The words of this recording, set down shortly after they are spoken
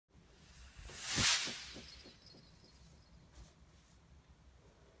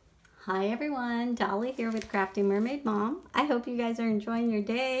Hi everyone, Dolly here with Crafty Mermaid Mom. I hope you guys are enjoying your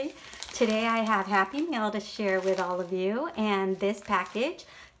day. Today I have Happy Meal to share with all of you, and this package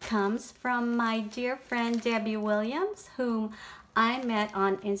comes from my dear friend Debbie Williams, whom I met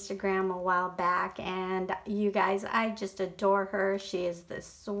on Instagram a while back, and you guys, I just adore her. She is the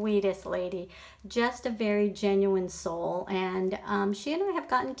sweetest lady, just a very genuine soul, and she and I have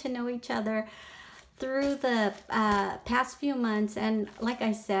gotten to know each other through the past few months, and like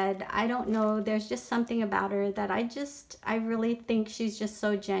I said, I don't know, there's just something about her that I really think she's just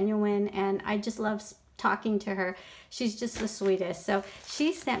so genuine, and I just love talking to her. She's just the sweetest. So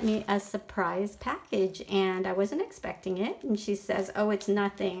she sent me a surprise package and I wasn't expecting it, and she says, oh, it's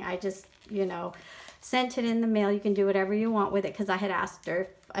nothing, I just, sent it in the mail, you can do whatever you want with it, because I had asked her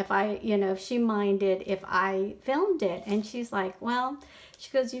if she minded if I filmed it, and she's like, well, she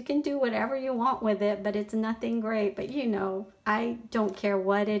goes, you can do whatever you want with it, but it's nothing great. But I don't care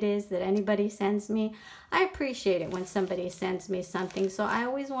what it is that anybody sends me. I appreciate it when somebody sends me something, so I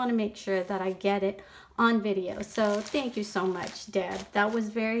always want to make sure that I get it on video. So thank you so much, Deb. That was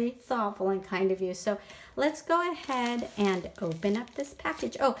very thoughtful and kind of you. So let's go ahead and open up this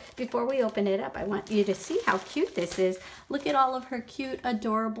package. Oh, before we open it up, I want you to see how cute this is. Look at all of her cute,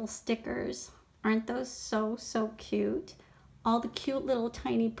 adorable stickers. Aren't those so, so cute? All the cute little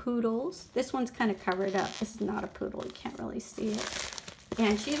tiny poodles. This one's kind of covered up. This is not a poodle. You can't really see it.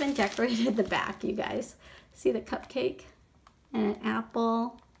 And she even decorated the back, you guys. See the cupcake and an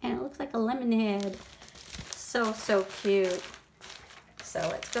apple, and it looks like a lemon head. So, so cute. So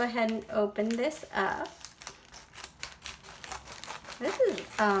let's go ahead and open this up. This is,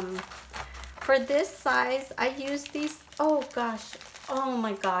 for this size, I use these, oh gosh, oh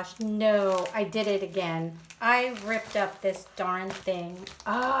my gosh, no, I did it again. I ripped up this darn thing.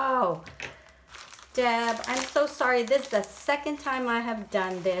 Oh, Deb, I'm so sorry. This is the second time I have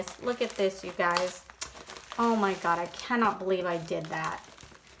done this. Look at this, you guys. Oh my God, I cannot believe I did that.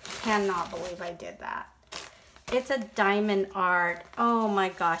 Cannot believe I did that. It's a diamond art. Oh my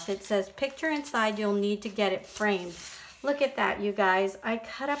gosh, it says picture inside, you'll need to get it framed. Look at that, you guys. I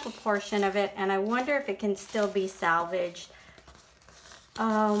cut up a portion of it, and I wonder if it can still be salvaged.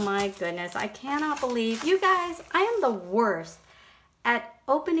 Oh my goodness, I cannot believe, you guys, I am the worst at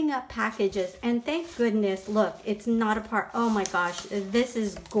opening up packages, and thank goodness, look, it's not a part. Oh my gosh, this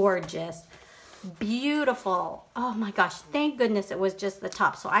is gorgeous. Beautiful. Oh my gosh, thank goodness it was just the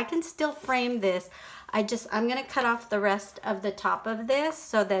top, so I can still frame this. I'm gonna cut off the rest of the top of this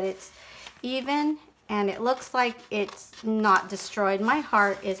so that it's even, and it looks like it's not destroyed. My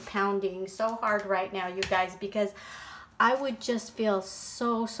heart is pounding so hard right now, you guys, because I would just feel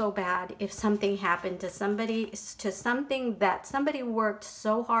so, so bad if something happened to somebody, to something that somebody worked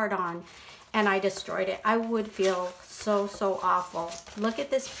so hard on and I destroyed it. I would feel so, so awful. Look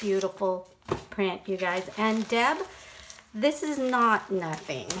at this beautiful print, you guys. And Deb, this is not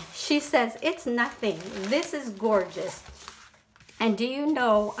nothing. She says it's nothing. This is gorgeous. And do you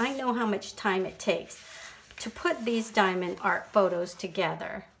know, I know how much time it takes to put these diamond art photos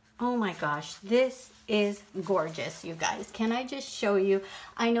together. Oh my gosh, this is gorgeous, you guys. Can I just show you?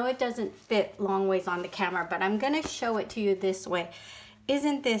 I know it doesn't fit long ways on the camera, but I'm gonna show it to you this way.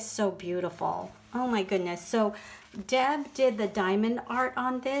 Isn't this so beautiful? Oh my goodness. So Deb did the diamond art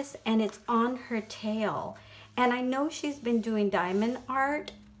on this, and it's on her tail. And I know she's been doing diamond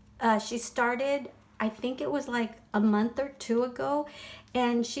art. She started, I think it was like a month or two ago.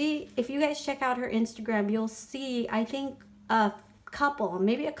 And if you guys check out her Instagram, you'll see, I think,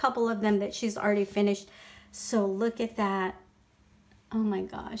 maybe a couple of them that she's already finished. So look at that. Oh my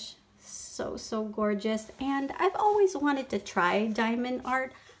gosh, so, so gorgeous. And I've always wanted to try diamond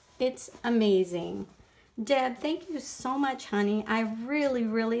art. It's amazing. Deb, thank you so much, honey. I really,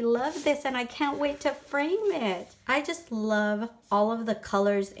 really love this, and I can't wait to frame it. I just love all of the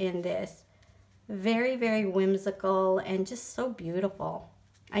colors in this. Very, very whimsical and just so beautiful.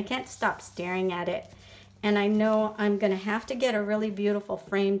 I can't stop staring at it. And I know I'm gonna have to get a really beautiful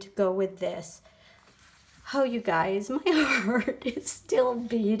frame to go with this. Oh, you guys, my heart is still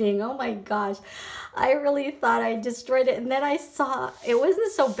beating. Oh my gosh. I really thought I destroyed it. And then I saw it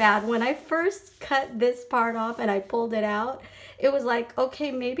wasn't so bad. When I first cut this part off and I pulled it out, it was like,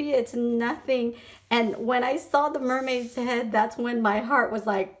 okay, maybe it's nothing. And when I saw the mermaid's head, that's when my heart was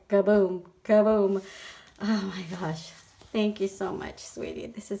like, kaboom, kaboom. Oh my gosh. Thank you so much, sweetie.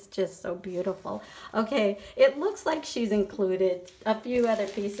 This is just so beautiful. Okay, it looks like she's included a few other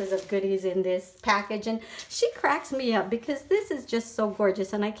pieces of goodies in this package, and she cracks me up because this is just so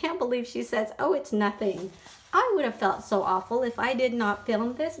gorgeous, and I can't believe she says, oh, it's nothing. I would have felt so awful if I did not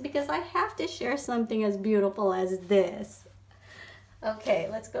film this, because I have to share something as beautiful as this. Okay,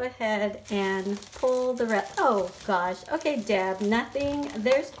 let's go ahead and pull the rest. Oh gosh. Okay, Deb, nothing.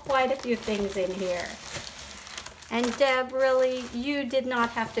 There's quite a few things in here. And Deb, really, you did not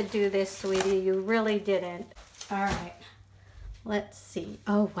have to do this, sweetie. You really didn't. All right. Let's see.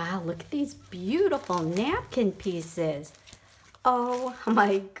 Oh, wow. Look at these beautiful napkin pieces. Oh,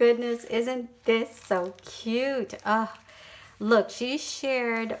 my goodness. Isn't this so cute? Oh, look, she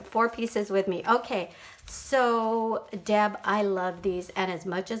shared 4 pieces with me. Okay. So, Deb, I love these. And as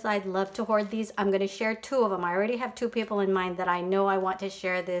much as I'd love to hoard these, I'm going to share 2 of them. I already have 2 people in mind that I know I want to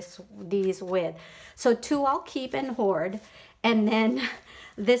share these with. So 2 I'll keep and hoard. And then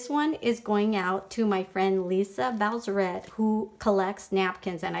this one is going out to my friend Lisa Balzeret, who collects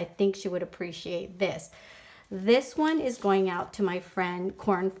napkins, and I think she would appreciate this. This one is going out to my friend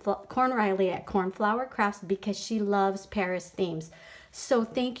Corn Riley at Cornflower Crafts because she loves Paris themes. So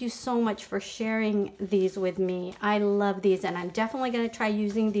thank you so much for sharing these with me. I love these, and I'm definitely going to try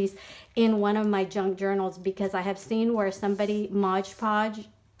using these in one of my junk journals because I have seen where somebody Mod Podge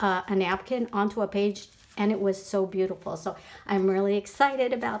a napkin onto a page, and it was so beautiful. So I'm really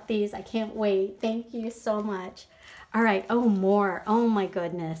excited about these. I can't wait. Thank you so much. All right. Oh, more. Oh my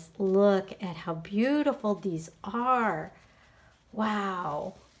goodness. Look at how beautiful these are.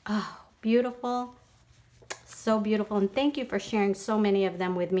 Wow. Oh, beautiful. So beautiful. And thank you for sharing so many of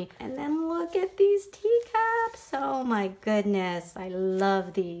them with me. And then look at these teacups. Oh my goodness. I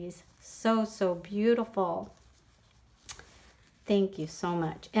love these. So, so beautiful. Thank you so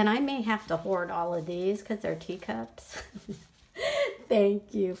much. And I may have to hoard all of these because they're teacups.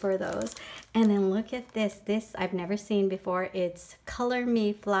 Thank you for those. And then look at this. This I've never seen before. It's Color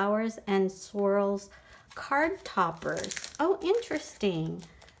Me Flowers and Swirls card toppers. Oh, interesting.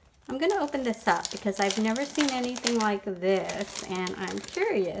 I'm going to open this up because I've never seen anything like this. And I'm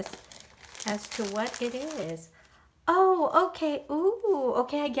curious as to what it is. Oh, okay. Ooh,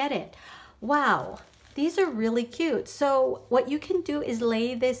 okay, I get it. Wow. These are really cute. So what you can do is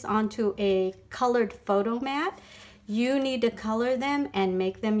lay this onto a colored photo mat. You need to color them and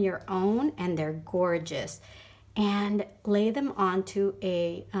make them your own, and they're gorgeous. And lay them onto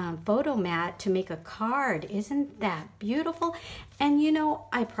a photo mat to make a card. Isn't that beautiful? And you know,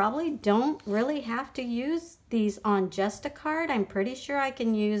 I probably don't really have to use these on just a card. I'm pretty sure I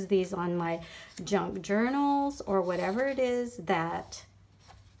can use these on my junk journals or whatever it is that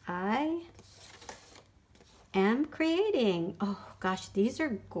I am creating. Oh gosh, these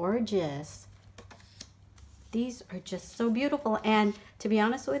are gorgeous. These are just so beautiful. And to be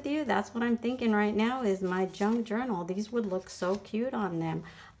honest with you, that's what I'm thinking right now is my junk journal. These would look so cute on them.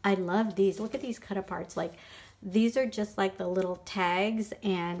 I love these. Look at these cut aparts. Like, these are just like the little tags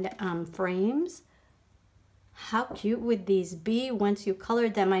and frames. How cute would these be once you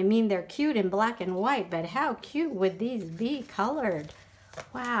colored them? I mean, they're cute in black and white, but how cute would these be colored?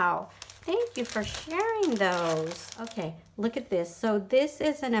 Wow. Thank you for sharing those. Okay, look at this. So this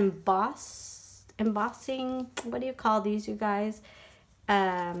is an embossing, what do you call these, you guys?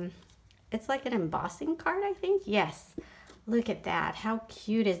 It's like an embossing card, I think. Yes. Look at that. How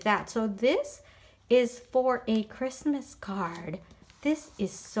cute is that? So this is for a Christmas card. This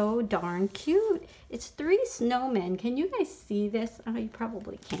is so darn cute. It's 3 snowmen. Can you guys see this? Oh, you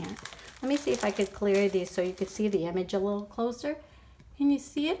probably can't. Let me see if I could clear these so you could see the image a little closer. Can you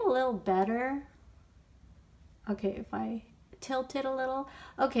see it a little better? Okay, if I tilt it a little.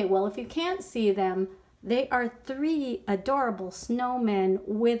 Okay, well, if you can't see them, they are 3 adorable snowmen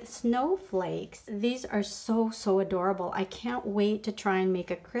with snowflakes. These are so, so adorable. I can't wait to try and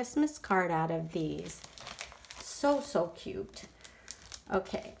make a Christmas card out of these. So, so cute.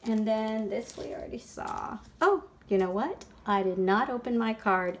 Okay, and then this we already saw. Oh, you know what? I did not open my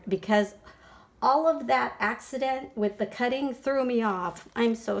card because all of that accident with the cutting threw me off.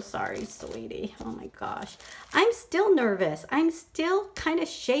 I'm so sorry, sweetie. Oh my gosh. I'm still nervous. I'm still kind of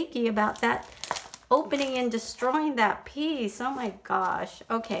shaky about that opening and destroying that piece. Oh my gosh.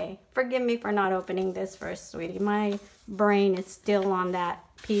 Okay, forgive me for not opening this first, sweetie. My brain is still on that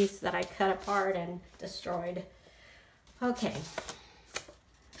piece that I cut apart and destroyed. Okay.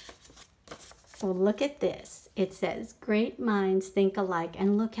 Well, look at this. It says, great minds think alike,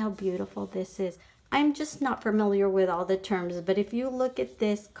 and look how beautiful this is. I'm just not familiar with all the terms, but if you look at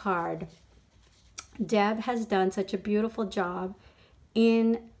this card, Deb has done such a beautiful job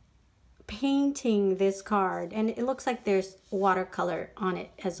in painting this card, and it looks like there's watercolor on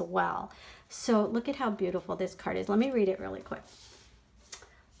it as well. So look at how beautiful this card is. Let me read it really quick.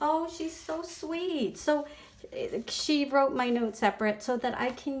 Oh, she's so sweet. So she wrote my note separate so that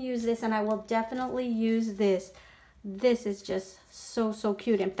I can use this, and I will definitely use this. This is just so, so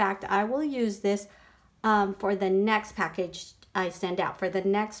cute. In fact, I will use this for the next package I send out, for the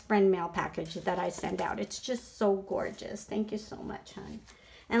next friend mail package that I send out. It's just so gorgeous. Thank you so much, hon.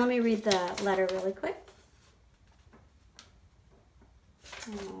 And let me read the letter really quick.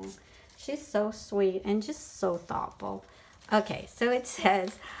 Oh, she's so sweet and just so thoughtful. Okay, so it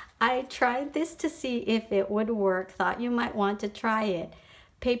says, I tried this to see if it would work. Thought you might want to try it.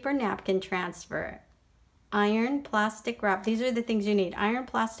 Paper napkin transfer. Iron plastic wrap. These are the things you need. Iron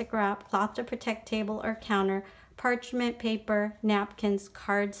plastic wrap, cloth to protect table or counter, parchment paper, napkins,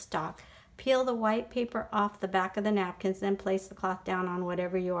 cardstock. Peel the white paper off the back of the napkins, then place the cloth down on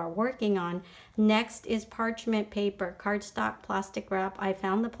whatever you are working on. Next is parchment paper, cardstock, plastic wrap. I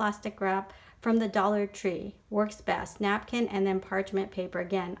found the plastic wrap from the Dollar Tree. Works best. Napkin and then parchment paper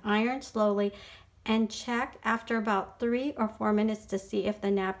again. Iron slowly and check after about 3 or 4 minutes to see if the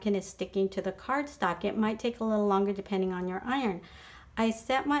napkin is sticking to the cardstock. It might take a little longer depending on your iron. I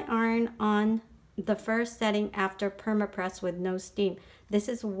set my iron on the first setting after permapress with no steam. This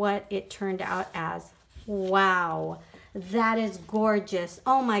is what it turned out as. Wow, that is gorgeous.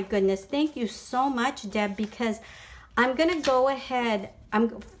 Oh my goodness, thank you so much, Deb, because I'm gonna go ahead.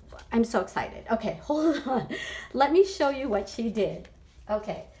 I'm so excited. Okay, hold on. Let me show you what she did.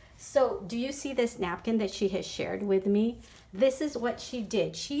 Okay, so do you see this napkin that she has shared with me? This is what she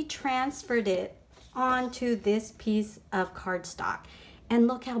did. She transferred it onto this piece of cardstock. And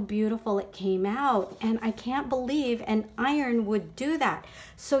look how beautiful it came out. And I can't believe an iron would do that.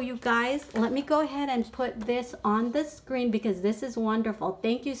 So you guys, let me go ahead and put this on the screen because this is wonderful.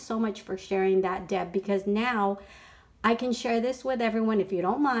 Thank you so much for sharing that, Deb, because now I can share this with everyone if you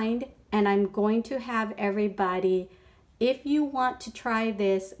don't mind. And I'm going to have everybody, if you want to try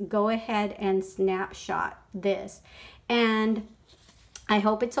this, go ahead and snapshot this. And I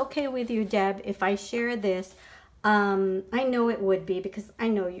hope it's okay with you, Deb, if I share this. I know it would be because I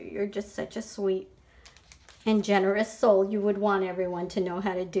know you're just such a sweet and generous soul. You would want everyone to know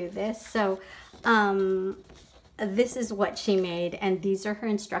how to do this. So this is what she made and these are her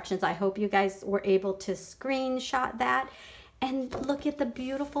instructions. I hope you guys were able to screenshot that. And look at the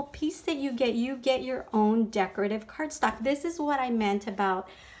beautiful piece that you get. You get your own decorative cardstock. This is what I meant about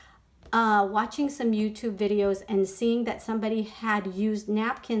watching some YouTube videos and seeing that somebody had used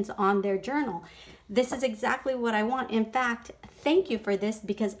napkins on their journal. This is exactly what I want. In fact, thank you for this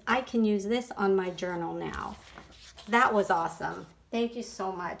because I can use this on my journal now. That was awesome. Thank you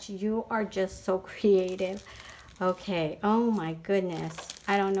so much. You are just so creative. Okay. Oh my goodness.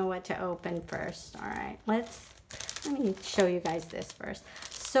 I don't know what to open first. All right. Let me show you guys this first.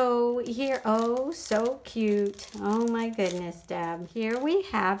 So here, oh, so cute. Oh my goodness, Deb. Here we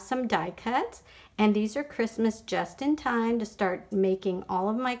have some die cuts. And these are Christmas just in time to start making all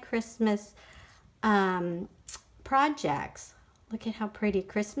of my Christmas projects. Look at how pretty.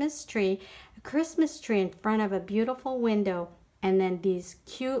 Christmas tree. A Christmas tree in front of a beautiful window. And then these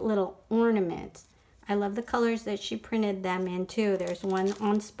cute little ornaments. I love the colors that she printed them in too. There's one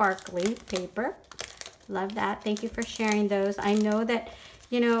on sparkly paper. Love that. Thank you for sharing those. I know that,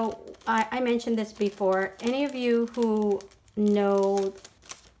 you know, I mentioned this before. Any of you who know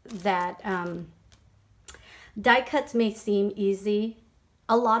that die cuts may seem easy.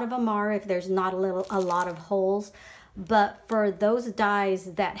 A lot of them are if there's not a lot of holes. But for those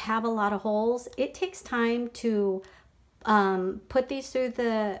dies that have a lot of holes, it takes time to put these through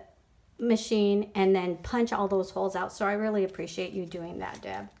the machine and then punch all those holes out. So I really appreciate you doing that,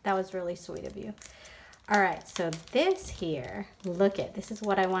 Deb. That was really sweet of you. All right, so this here, look at, this is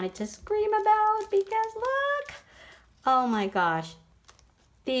what I wanted to scream about because look, oh my gosh,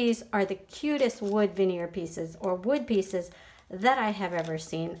 these are the cutest wood veneer pieces or wood pieces that I have ever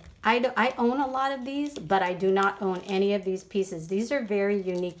seen. I own a lot of these, but I do not own any of these pieces. These are very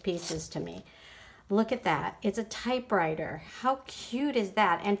unique pieces to me. Look at that. It's a typewriter. How cute is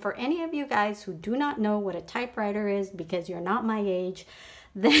that? And for any of you guys who do not know what a typewriter is because you're not my age,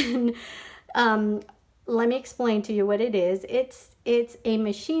 then let me explain to you what it is. It's a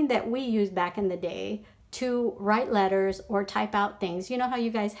machine that we used back in the day to write letters or type out things. You know how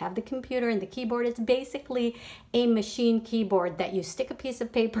you guys have the computer and the keyboard? It's basically a machine keyboard that you stick a piece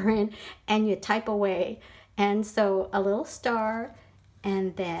of paper in and you type away. And so a little star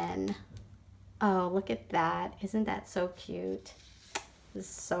and then, oh, look at that. Isn't that so cute? This is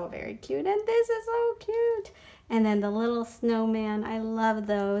so very cute. And this is so cute. And then the little snowman. I love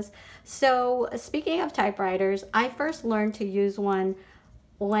those. So speaking of typewriters, I first learned to use one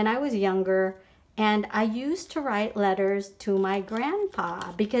when I was younger. And I used to write letters to my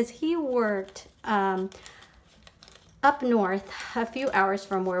grandpa because he worked up north a few hours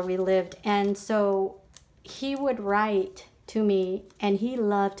from where we lived. And so he would write to me, and he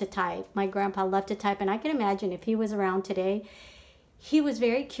loved to type. My grandpa loved to type, and I can imagine if he was around today, he was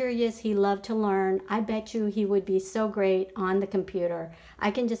very curious. He loved to learn. I bet you he would be so great on the computer.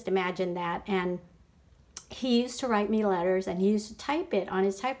 I can just imagine that. And he used to write me letters, and he used to type it on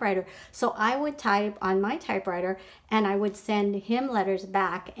his typewriter. So I would type on my typewriter, and I would send him letters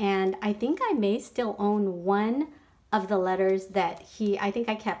back. And I think I may still own one of the letters that I think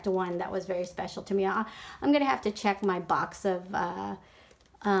I kept one that was very special to me. I'm going to have to check my box of,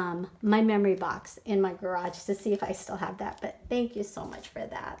 my memory box in my garage to see if I still have that. But thank you so much for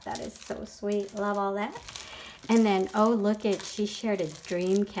that. That is so sweet. Love all that. And then, oh, look at, she shared a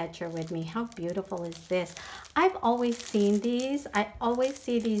dream catcher with me. How beautiful is this? I've always seen these. I always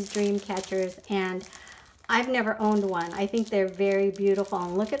see these dream catchers, and I've never owned one. I think they're very beautiful.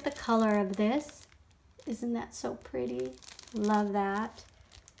 And look at the color of this. Isn't that so pretty? Love that.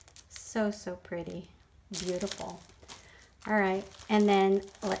 So, so pretty. Beautiful. All right. And then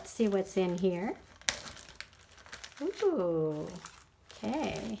let's see what's in here. Ooh.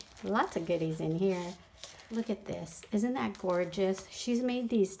 Okay. Lots of goodies in here. Look at this. Isn't that gorgeous? She's made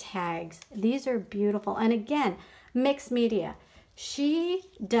these tags. These are beautiful. And again, mixed media. She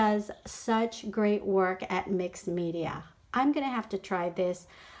does such great work at mixed media. I'm going to have to try this.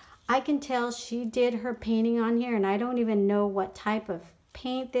 I can tell she did her painting on here, and I don't even know what type of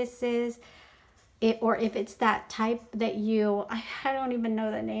paint this is. Or if it's that type that I don't even know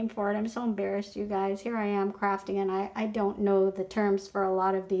the name for it. I'm so embarrassed, you guys. Here I am crafting, and I don't know the terms for a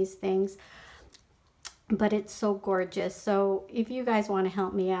lot of these things. But it's so gorgeous. So if you guys want to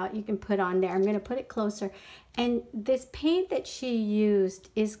help me out, you can put on there. I'm going to put it closer. And this paint that she used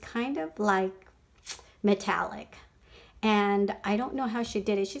is kind of like metallic. And I don't know how she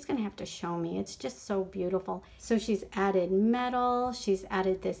did it. She's going to have to show me. It's just so beautiful. So she's added metal. She's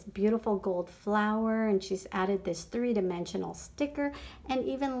added this beautiful gold flower. And she's added this 3-dimensional sticker. And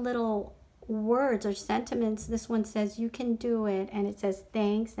even little words or sentiments. This one says, "You can do it." And it says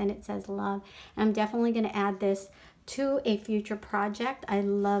thanks, and it says love. I'm definitely going to add this to a future project. I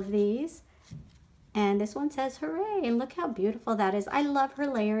love these. And this one says hooray, and look how beautiful that is. I love her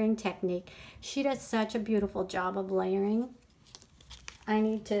layering technique. She does such a beautiful job of layering. I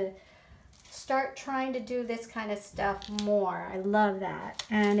need to start trying to do this kind of stuff more. I love that.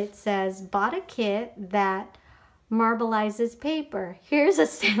 And it says, bought a kit that marbleizes paper. Here's a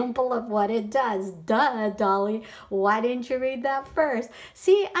sample of what it does. Duh, Dolly. Why didn't you read that first?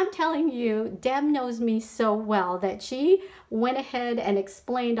 See, I'm telling you, Deb knows me so well that she went ahead and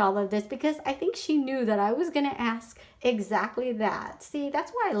explained all of this because I think she knew that I was going to ask exactly that. See,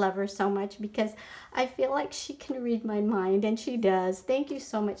 that's why I love her so much, because I feel like she can read my mind, and she does. Thank you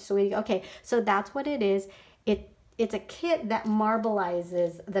so much, sweetie. Okay, so that's what it is. It's a kit that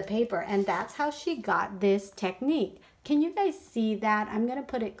marbleizes the paper, and that's how she got this technique. Can you guys see that? I'm going to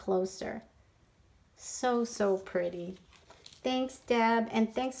put it closer. So, so pretty. Thanks, Deb,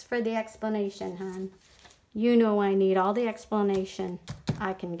 and thanks for the explanation, hon. You know I need all the explanation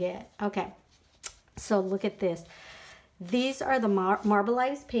I can get. Okay, so look at this. These are the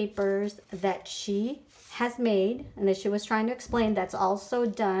marbleized papers that she has made, and that she was trying to explain. That's also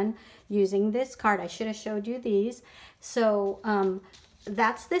done using this card. I should have showed you these. So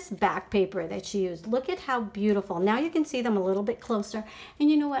that's this back paper that she used. Look at how beautiful. Now you can see them a little bit closer. And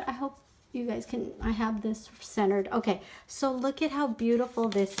you know what? I hope you guys can, I have this centered. Okay, so look at how beautiful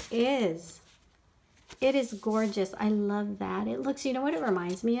this is. It is gorgeous. I love that. It looks, you know what it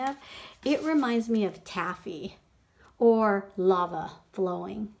reminds me of? It reminds me of taffy or lava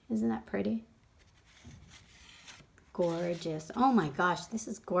flowing. Isn't that pretty? Gorgeous. Oh my gosh, this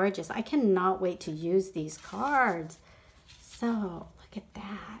is gorgeous. I cannot wait to use these cards. So look at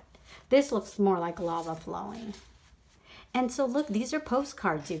that. This looks more like lava flowing. And so look, these are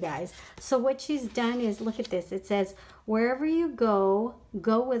postcards, you guys. So what she's done is, look at this. It says, wherever you go,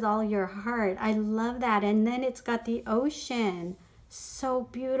 go with all your heart. I love that. And then it's got the ocean. So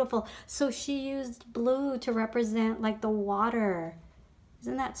beautiful. So she used blue to represent like the water.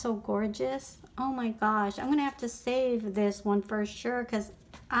 Isn't that so gorgeous? Oh my gosh, I'm gonna have to save this one for sure, because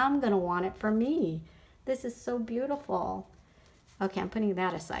I'm gonna want it for me. This is so beautiful. Okay, I'm putting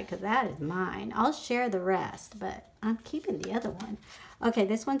that aside because that is mine. I'll share the rest, but I'm keeping the other one. Okay,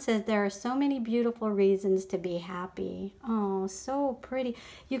 this one says, there are so many beautiful reasons to be happy. Oh, so pretty.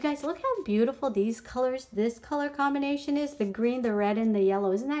 You guys, look how beautiful these colors, this color combination is. The green, the red, and the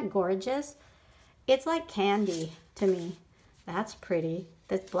yellow. Isn't that gorgeous? It's like candy to me. That's pretty.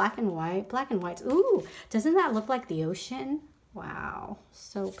 That's black and white. Black and whites. Ooh, doesn't that look like the ocean? Wow,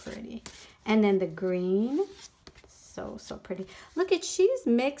 so pretty. And then the green. So, so pretty. Look at, she's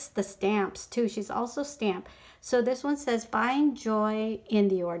mixed the stamps too. She's also stamped. So this one says, find joy in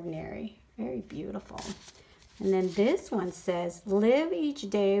the ordinary. Very beautiful. And then this one says, live each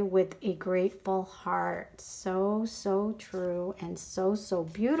day with a grateful heart. So, so true and so, so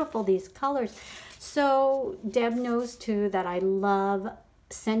beautiful, these colors. So Deb knows too that I love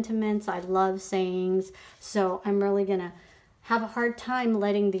sentiments. I love sayings. So I'm really going to have a hard time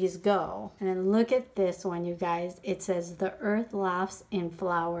letting these go. And then look at this one, you guys. It says, the earth laughs in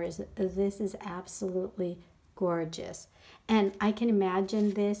flowers. This is absolutely gorgeous. And I can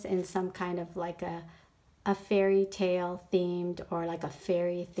imagine this in some kind of like a fairy tale themed or like a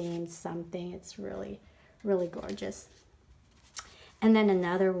fairy themed something. It's really, really gorgeous. And then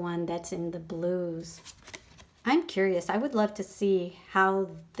another one that's in the blues. I'm curious. I would love to see how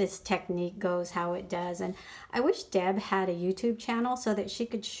this technique goes, how it does. And I wish Deb had a YouTube channel so that she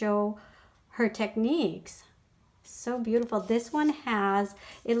could show her techniques. So beautiful. This one has,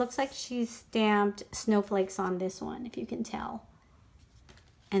 it looks like she's stamped snowflakes on this one, if you can tell.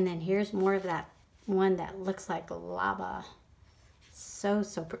 And then here's more of that one that looks like lava. So,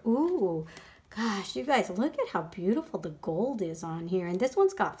 so pretty. Ooh, gosh, you guys, look at how beautiful the gold is on here. And this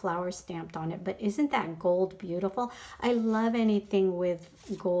one's got flowers stamped on it, but isn't that gold beautiful? I love anything with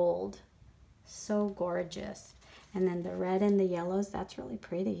gold. So gorgeous. And then the red and the yellows, that's really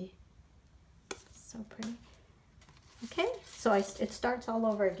pretty. So pretty. Okay, so it starts all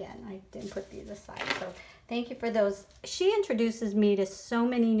over again. I didn't put these aside, so thank you for those. She introduces me to so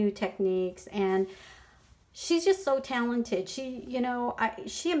many new techniques, and she's just so talented. She, you know,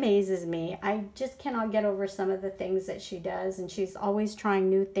 she amazes me. I just cannot get over some of the things that she does, and she's always trying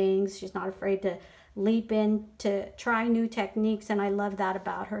new things. She's not afraid to leap in to try new techniques, and I love that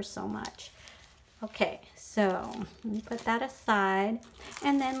about her so much. Okay, so let me put that aside,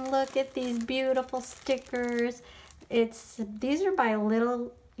 and then look at these beautiful stickers. These are by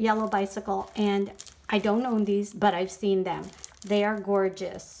Little Yellow Bicycle, and I don't own these, but I've seen them. They are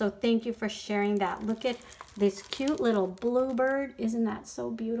gorgeous. So thank you for sharing that. Look at this cute little bluebird. Isn't that so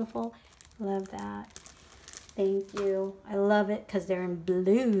beautiful? Love that. Thank you. I love it because they're in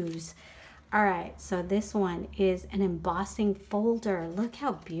blues. All right, so this one is an embossing folder. Look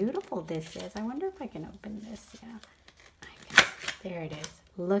how beautiful this is. I wonder if I can open this. Yeah, there it is.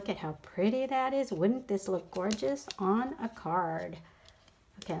 Look at how pretty that is. Wouldn't this look gorgeous on a card?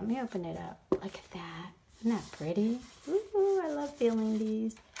 Okay, let me open it up. Look at that. Isn't that pretty? Ooh, I love feeling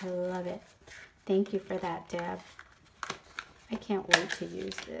these. I love it. Thank you for that, Deb. I can't wait to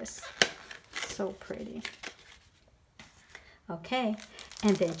use this. So pretty. Okay,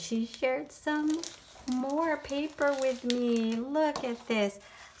 and then she shared some more paper with me. Look at this.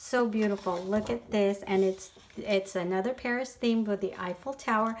 So beautiful. Look at this, and it's another Paris theme with the Eiffel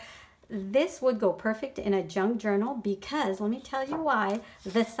Tower. This would go perfect in a junk journal because, let me tell you why,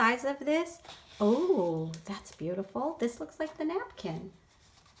 the size of this, oh, that's beautiful. This looks like the napkin.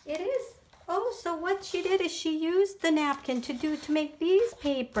 It is. Oh, so what she did is she used the napkin to make these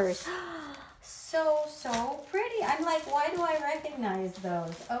papers. So, so pretty. I'm like, why do I recognize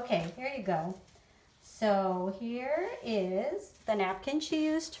those? Okay, here you go. So here is the napkin she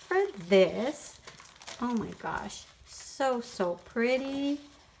used for this. Oh my gosh, so, so pretty.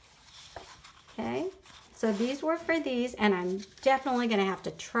 Okay, so these were for these, and I'm definitely gonna have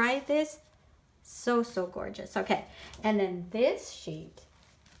to try this. So, so gorgeous. Okay, and then this sheet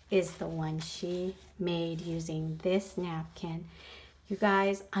is the one she made using this napkin. You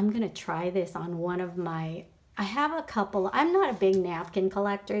guys, I'm gonna try this on one of my, I have a couple, I'm not a big napkin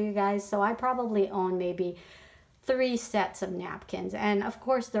collector, you guys, so I probably own maybe 3 sets of napkins, and of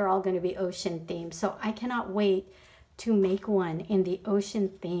course they're all going to be ocean themed, so I cannot wait to make one in the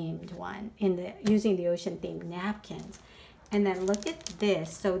ocean themed one, using the ocean themed napkins. And then look at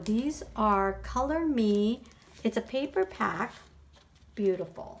this. So these are Color Me. It's a paper pack.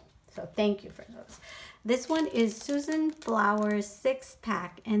 Beautiful. So thank you for those. This one is Susan Flowers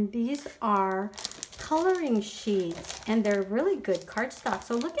 6-pack, and these are coloring sheets, and they're really good cardstock.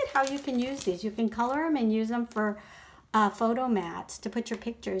 So look at how you can use these. You can color them and use them for photo mats to put your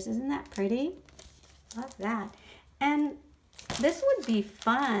pictures. Isn't that pretty? Love that. And this would be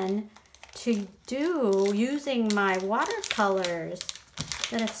fun to do using my watercolors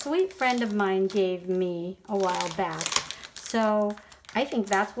that a sweet friend of mine gave me a while back. So I think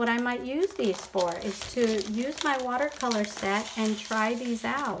that's what I might use these for, is to use my watercolor set and try these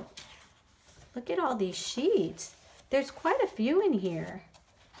out. Look at all these sheets. There's quite a few in here.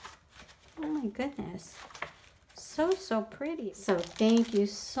 Oh my goodness. So, so pretty. So thank you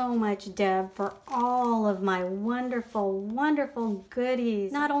so much, Deb, for all of my wonderful, wonderful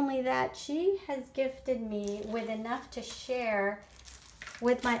goodies. Not only that, she has gifted me with enough to share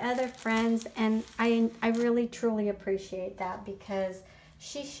with my other friends, and I really truly appreciate that because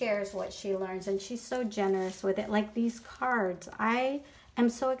she shares what she learns and she's so generous with it. Like these cards, I am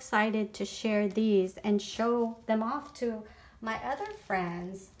so excited to share these and show them off to my other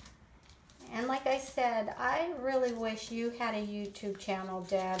friends. And like I said, I really wish you had a YouTube channel,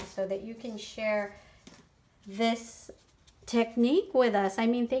 Deb, so that you can share this technique with us. I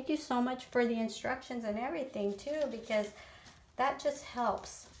mean, thank you so much for the instructions and everything too, because that just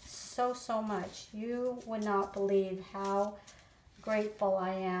helps so much. You would not believe how grateful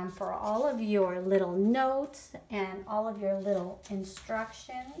I am for all of your little notes and all of your little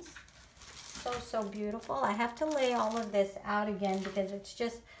instructions. So beautiful. I have to lay all of this out again because it's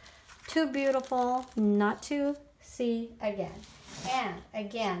just too beautiful not to see again. And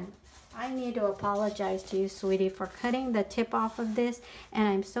again, I need to apologize to you, sweetie, for cutting the tip off of this, and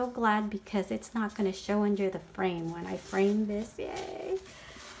I'm so glad because it's not going to show under the frame when I frame this. Yay!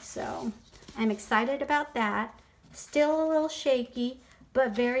 So I'm excited about that. Still a little shaky,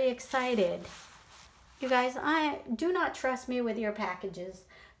 but very excited. You guys, do not trust me with your packages.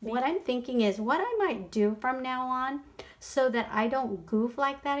 What I'm thinking is what I might do from now on so that I don't goof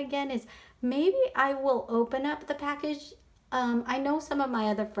like that again is maybe I will open up the package. I know some of my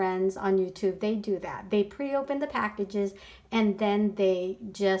other friends on YouTube, they do that. They pre-open the packages and then they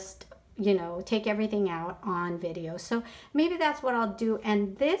just, you know, take everything out on video. So maybe that's what I'll do.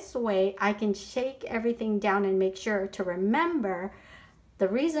 And this way I can shake everything down and make sure to remember the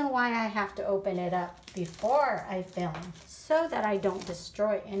reason why I have to open it up before I film so that I don't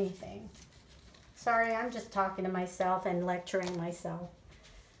destroy anything. Sorry, I'm just talking to myself and lecturing myself.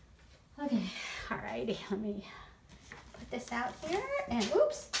 Okay, alrighty, let me put this out here, and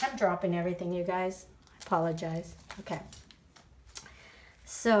oops, I'm dropping everything, you guys. I apologize. Okay.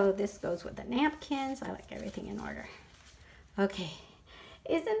 So this goes with the napkins. I like everything in order. Okay.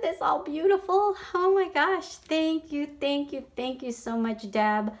 Isn't this all beautiful? Oh my gosh. Thank you so much,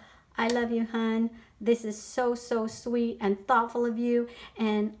 Deb. I love you, hun. This is so sweet and thoughtful of you.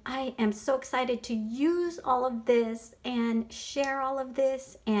 And I am so excited to use all of this and share all of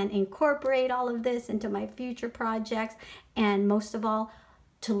this and incorporate all of this into my future projects. And most of all,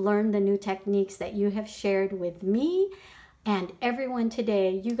 to learn the new techniques that you have shared with me and everyone today.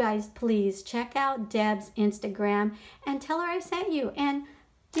 You guys, please check out Deb's Instagram and tell her I sent you. And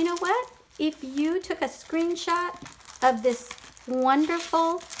you know what? If you took a screenshot of this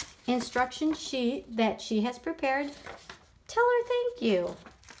wonderful instruction sheet that she has prepared, tell her thank you.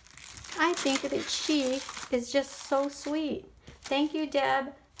 I think that she is just so sweet. Thank you,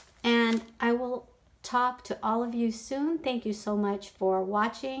 Deb. And I will talk to all of you soon. Thank you so much for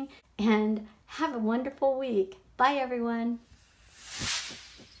watching and have a wonderful week. Bye, everyone.